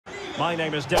My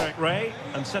name is Derek Ray,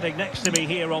 and sitting next to me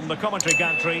here on the commentary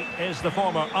gantry is the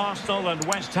former Arsenal and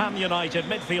West Ham United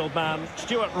midfield man,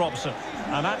 Stuart Robson.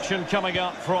 An action coming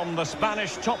up from the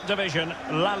Spanish top division,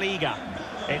 La Liga.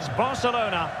 It's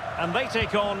Barcelona, and they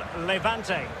take on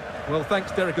Levante. Well,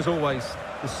 thanks, Derek, as always.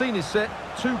 The scene is set,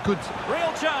 too good.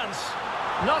 Real chance.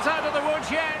 Not out of the woods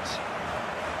yet.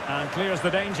 And clears the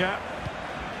danger.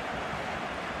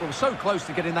 Well, so close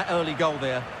to getting that early goal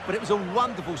there, but it was a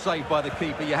wonderful save by the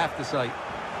keeper, you have to say.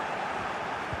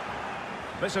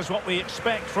 This is what we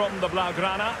expect from the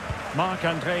Blaugrana.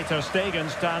 Marc-André ter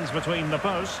Stegen stands between the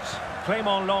posts.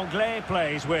 Clément Lenglet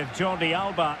plays with Jordi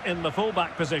Alba in the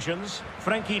full-back positions.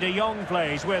 Frenkie de Jong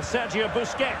plays with Sergio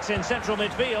Busquets in central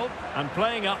midfield. And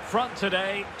playing up front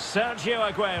today,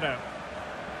 Sergio Aguero.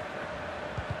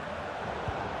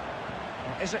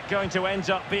 Is it going to end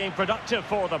up being productive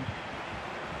for them?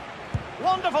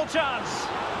 Wonderful chance.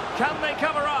 Can they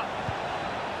cover up?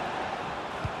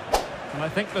 And I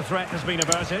think the threat has been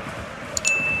averted.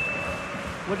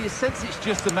 Well, do you sense it's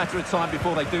just a matter of time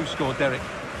before they do score, Derek?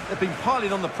 They've been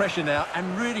piling on the pressure now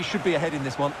and really should be ahead in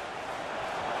this one.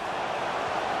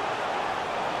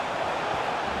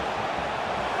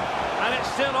 And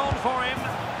it's still on for him.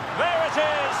 There it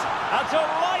is. A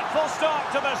delightful start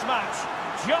to this match.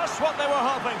 Just what they were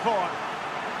hoping for.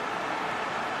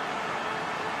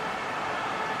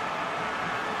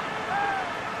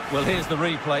 Well, here's the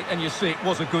replay, and you see it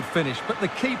was a good finish. But the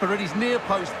keeper at his near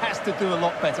post has to do a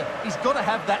lot better. He's got to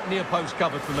have that near post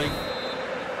covered for me.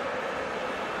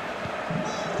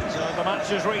 So the match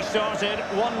has restarted.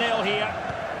 1-0 here.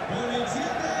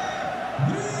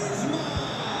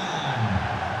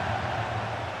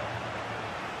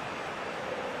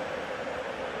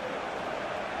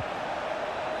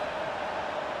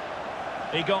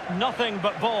 He got nothing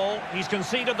but ball. He's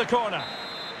conceded the corner.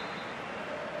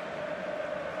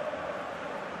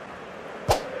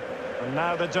 And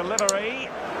now the delivery.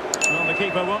 Well, the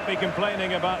keeper won't be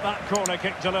complaining about that corner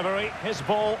kick delivery. His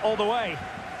ball all the way.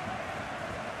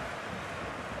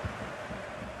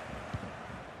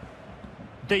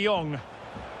 De Jong.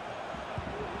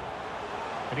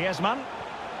 Griezmann.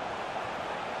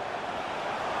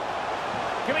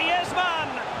 Griezmann!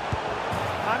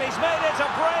 And he's made it a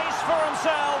brace for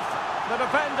himself. The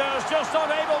defender's just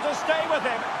unable to stay with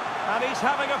him. And he's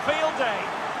having a field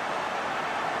day.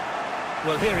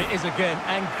 Well, here it is again,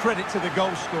 and credit to the goal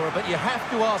scorer, but you have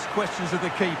to ask questions of the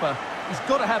keeper. He's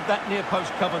got to have that near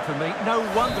post covered for me. No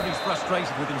wonder he's frustrated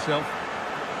with himself.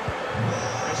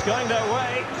 It's going their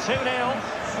way, 2-0.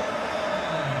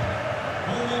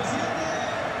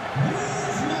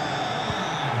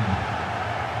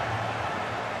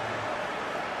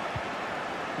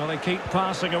 Well, they keep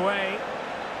passing away,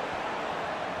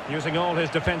 using all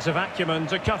his defensive acumen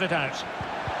to cut it out.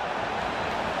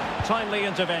 Timely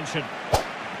intervention.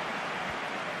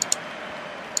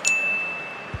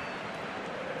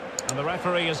 And the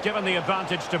referee has given the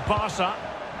advantage to Barca,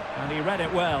 and he read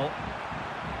it well.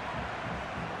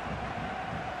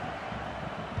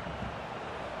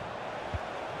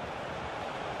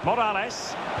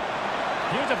 Morales.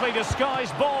 Beautifully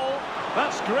disguised ball.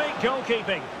 That's great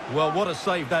goalkeeping. Well, what a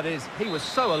save that is. He was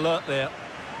so alert there.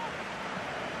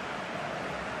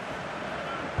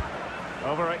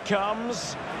 Over it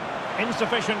comes.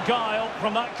 Insufficient guile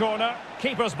from that corner.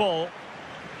 Keeper's ball.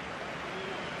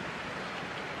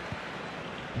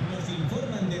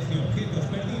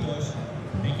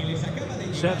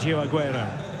 Sergio Aguero.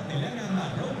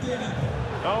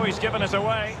 Oh, he's given it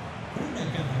away.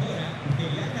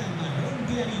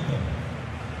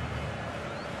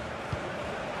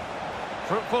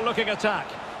 Fruitful looking attack.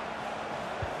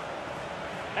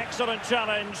 Excellent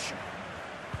challenge.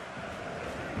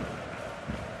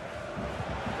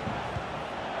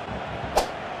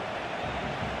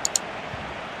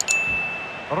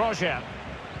 Roger.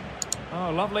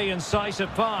 Oh, lovely incisive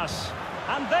pass.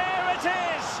 And there it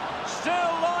is! Still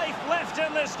life left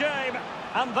in this game.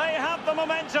 And they have the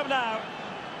momentum now.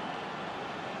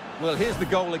 Well, here's the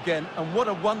goal again, and what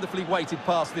a wonderfully weighted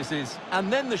pass this is.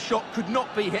 And then the shot could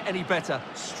not be hit any better.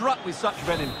 Struck with such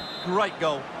venom. Great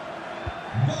goal.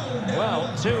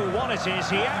 Well, 2-1 it is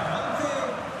here.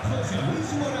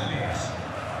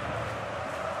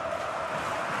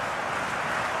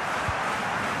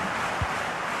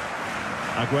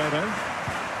 Aguero.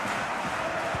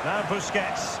 Now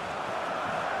Busquets.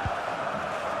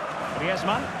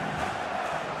 Griezmann.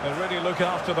 They really look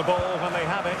after the ball when they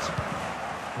have it.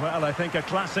 Well, I think a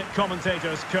classic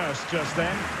commentator's curse just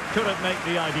then. Couldn't make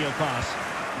the ideal pass.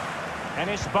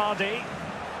 S.A.D.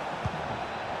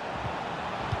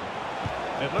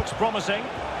 It looks promising.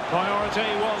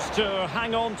 Priority was to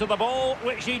hang on to the ball,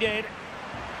 which he did.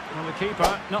 And the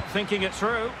keeper not thinking it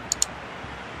through.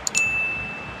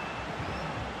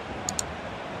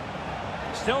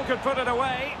 Still could put it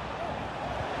away.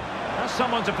 That's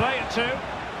someone to play it to.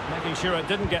 Making sure it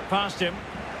didn't get past him.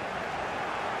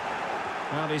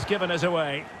 Well, he's given us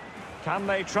away. Can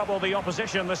they trouble the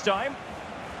opposition this time?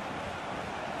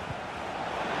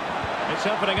 It's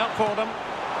opening up for them.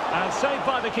 And saved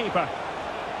by the keeper.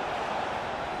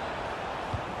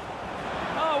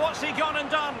 Oh, what's he gone and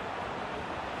done?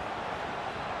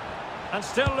 And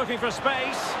still looking for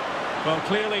space. Well,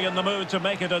 clearly in the mood to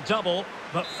make it a double,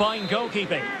 but fine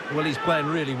goalkeeping. Well, he's playing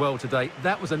really well today.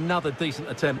 That was another decent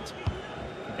attempt.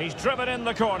 He's driven in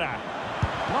the corner.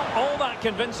 Not all that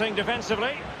convincing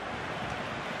defensively.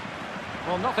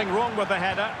 Well, nothing wrong with the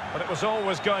header, but it was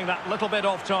always going that little bit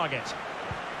off target.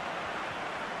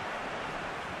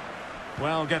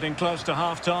 Well, getting close to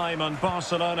half-time and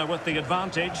Barcelona with the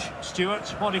advantage. Stuart,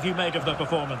 what have you made of the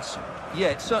performance? Yeah,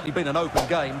 it's certainly been an open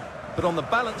game, but on the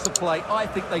balance of play, I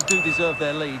think they do deserve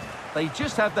their lead. They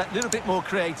just have that little bit more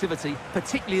creativity,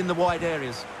 particularly in the wide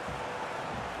areas.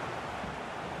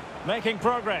 Making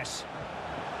progress.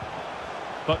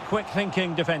 But quick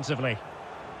thinking defensively.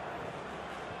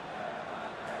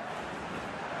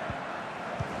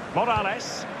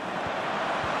 Morales.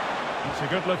 It's a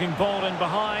good-looking ball in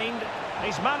behind.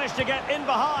 He's managed to get in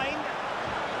behind.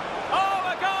 Oh,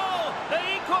 a goal! The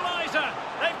equaliser!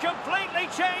 They've completely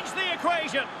changed the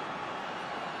equation.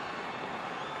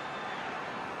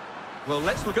 Well,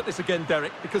 let's look at this again,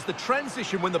 Derek, because the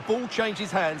transition when the ball changes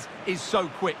hands is so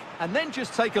quick. And then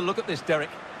just take a look at this,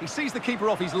 Derek. He sees the keeper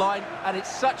off his line, and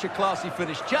it's such a classy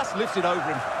finish. Just lifts it over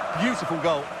him. Beautiful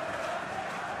goal.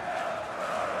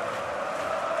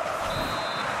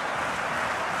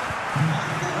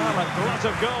 Well, a glut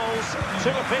of goals, 2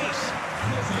 apiece.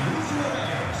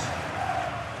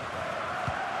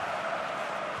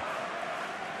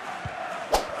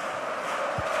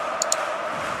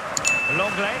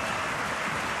 Longley.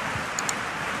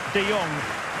 De Jong.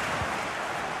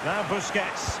 Now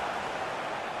Busquets.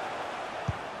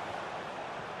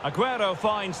 Aguero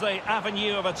finds the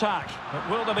avenue of attack. But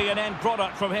will there be an end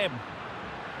product from him?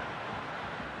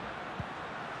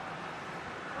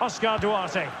 Oscar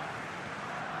Duarte.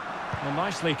 Well,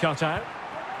 nicely cut out.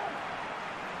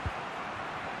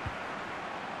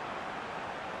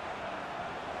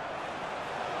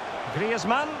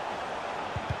 Griezmann.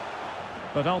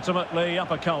 But ultimately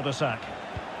up a cul-de-sac.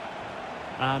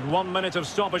 And 1 minute of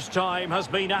stoppage time has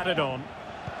been added on.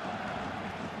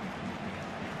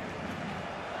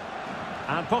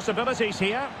 And possibilities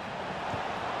here.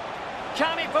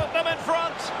 Can he put them in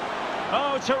front?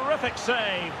 Oh, terrific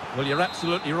save. Well, you're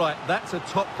absolutely right. That's a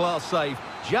top-class save.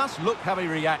 Just look how he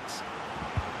reacts.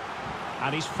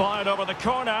 And he's fired over the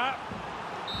corner.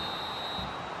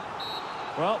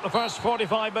 Well, the first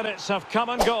 45 minutes have come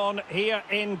and gone here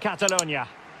in Catalonia.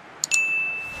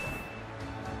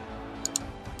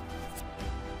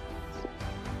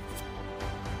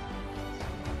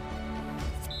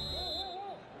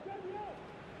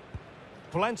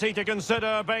 Plenty to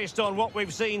consider based on what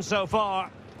we've seen so far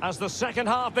as the second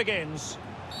half begins.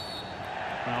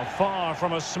 Now, far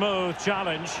from a smooth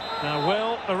challenge. Now,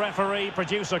 will the referee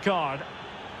produce a card?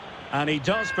 And he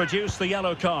does produce the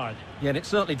yellow card. Yeah, and it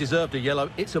certainly deserved a yellow.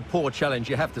 It's a poor challenge,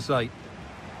 you have to say.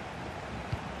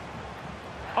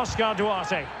 Oscar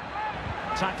Duarte.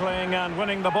 Tackling and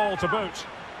winning the ball to boot.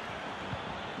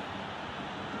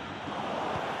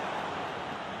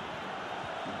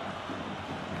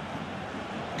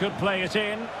 Could play it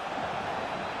in.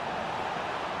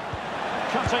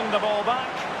 Cutting the ball back.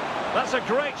 That's a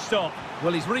great stop.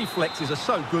 Well, his reflexes are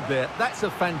so good there. That's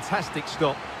a fantastic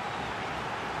stop.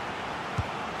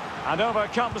 And over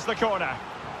comes the corner.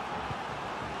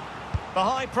 The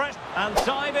high press and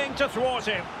diving to thwart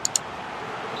him.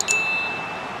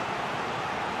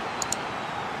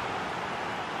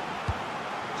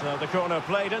 So the corner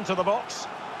played into the box.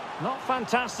 Not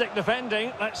fantastic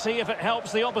defending. Let's see if it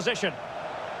helps the opposition.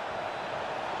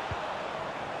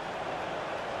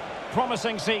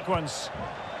 Promising sequence.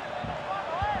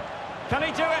 Can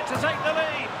he do it to take the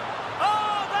lead?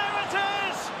 Oh, there it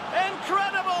is!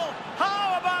 Incredible!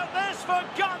 How about this for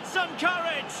guts and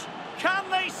courage? Can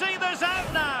they see this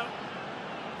out now?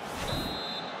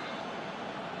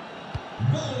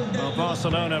 Well,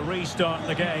 Barcelona restart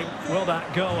the game. Will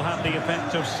that goal have the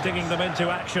effect of stinging them into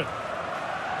action?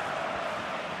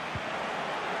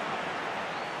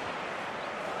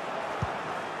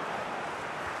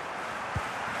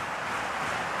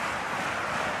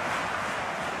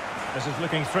 This is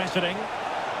looking threatening.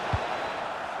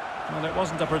 Well, it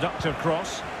wasn't a productive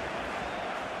cross.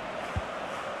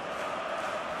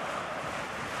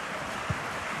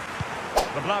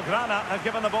 The Blaugrana have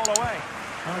given the ball away.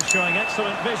 Oh, showing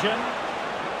excellent vision.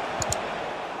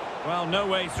 Well, no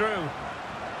way through.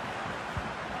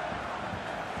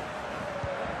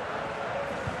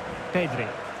 Pedri.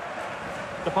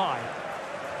 Depay.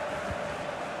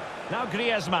 Now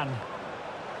Griezmann.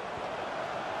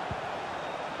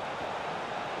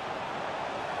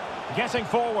 Getting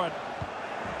forward.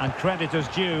 And credit is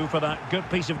due for that good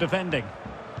piece of defending.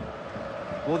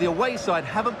 Well, the away side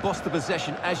haven't bossed the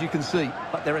possession, as you can see,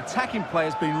 but their attacking play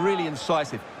has been really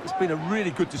incisive. It's been a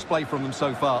really good display from them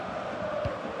so far.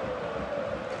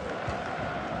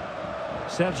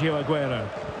 Sergio Aguero.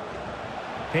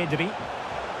 Pedri.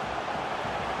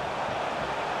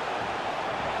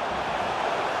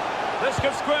 This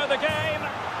could square the game,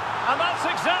 and that's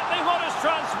exactly what has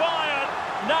transpired.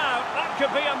 Now, that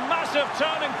could be a massive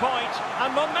turning point,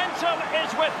 and momentum is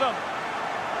with them.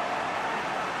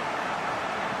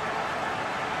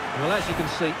 Well, as you can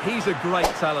see, he's a great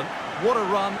talent. What a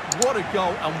run, what a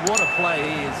goal, and what a play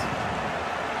he is.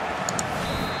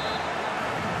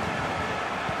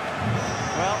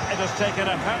 Well, it has taken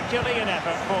a Herculean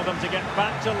effort for them to get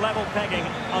back to level pegging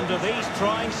under these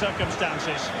trying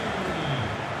circumstances.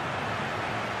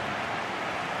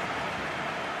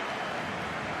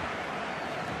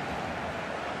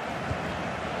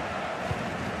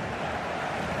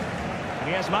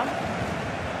 Griezmann.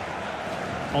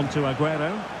 On to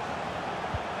Aguero.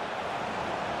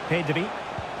 Pedri.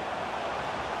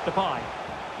 Depay.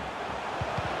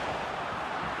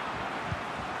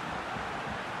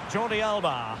 Jordi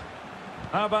Alba.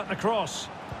 How about the cross?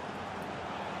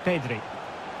 Pedri.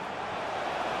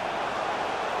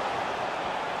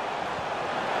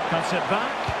 Cuts it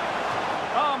back.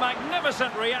 Oh,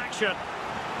 magnificent reaction.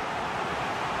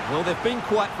 Well, they've been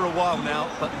quiet for a while now,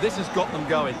 but this has got them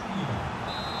going.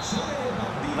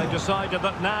 They've decided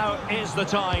that now is the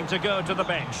time to go to the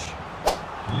bench.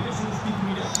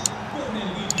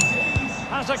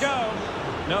 Has a go.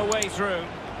 No way through.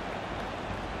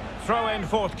 Throw-in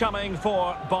forthcoming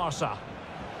for Barca.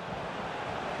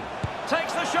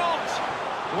 Takes the shot.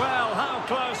 Well, how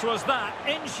close was that?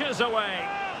 Inches away.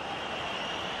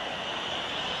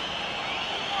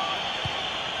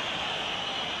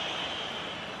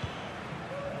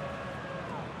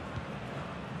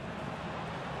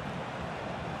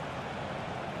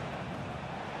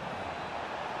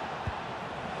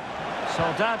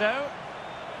 S.A.D.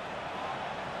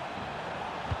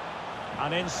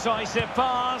 An incisive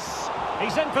pass.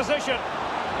 He's in position.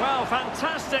 Well,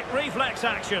 fantastic reflex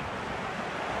action.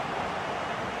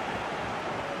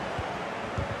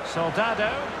 S.A.D.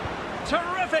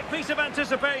 Terrific piece of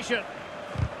anticipation.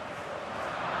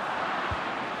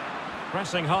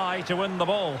 Pressing high to win the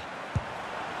ball.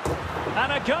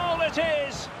 And a goal it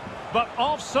is. But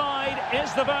offside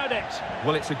is the verdict.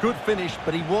 Well, it's a good finish,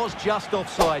 but he was just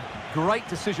offside. Great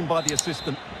decision by the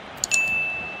assistant.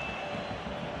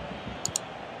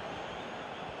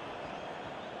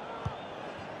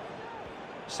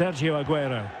 Sergio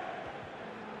Aguero.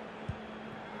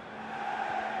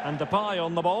 And Depay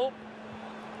on the ball.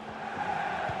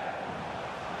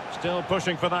 Still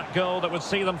pushing for that goal that would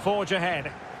see them forge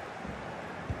ahead.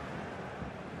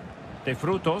 De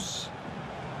Frutos.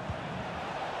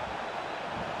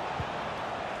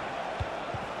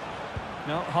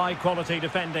 No, high-quality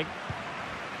defending.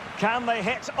 Can they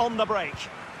hit on the break?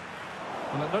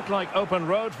 Well, it looked like open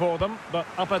road for them, but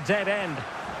up a dead end.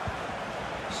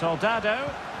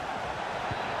 S.A.D.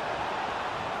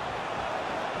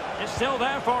 It's still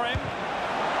there for him.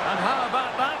 And how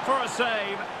about that for a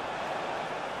save?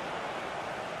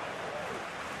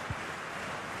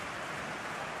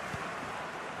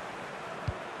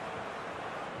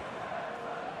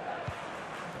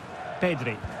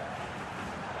 Pedri.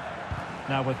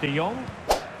 Now with De Jong.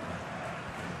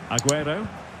 Aguero.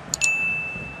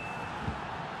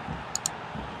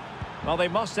 Well, they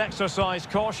must exercise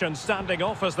caution standing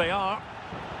off as they are.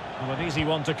 Well, an easy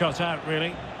one to cut out,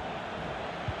 really.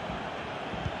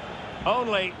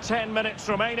 Only 10 minutes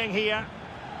remaining here.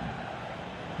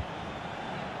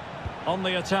 On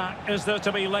the attack, is there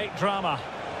to be late drama?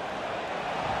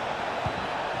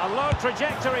 A low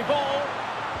trajectory ball.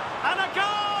 And a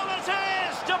goal it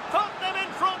is to put them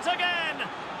in front again.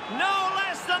 No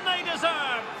less than they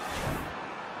deserve.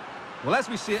 Well, as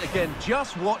we see it again,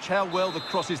 just watch how well the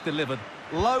cross is delivered.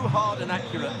 Low, hard and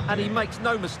accurate, and he makes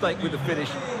no mistake with the finish.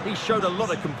 He showed a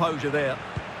lot of composure there.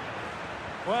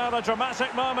 Well, a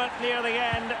dramatic moment near the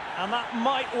end, and that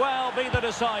might well be the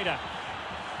decider.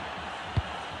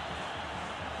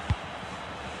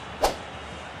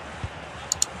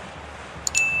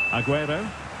 Aguero.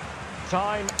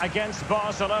 Time against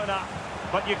Barcelona,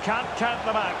 but you can't count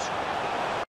them out.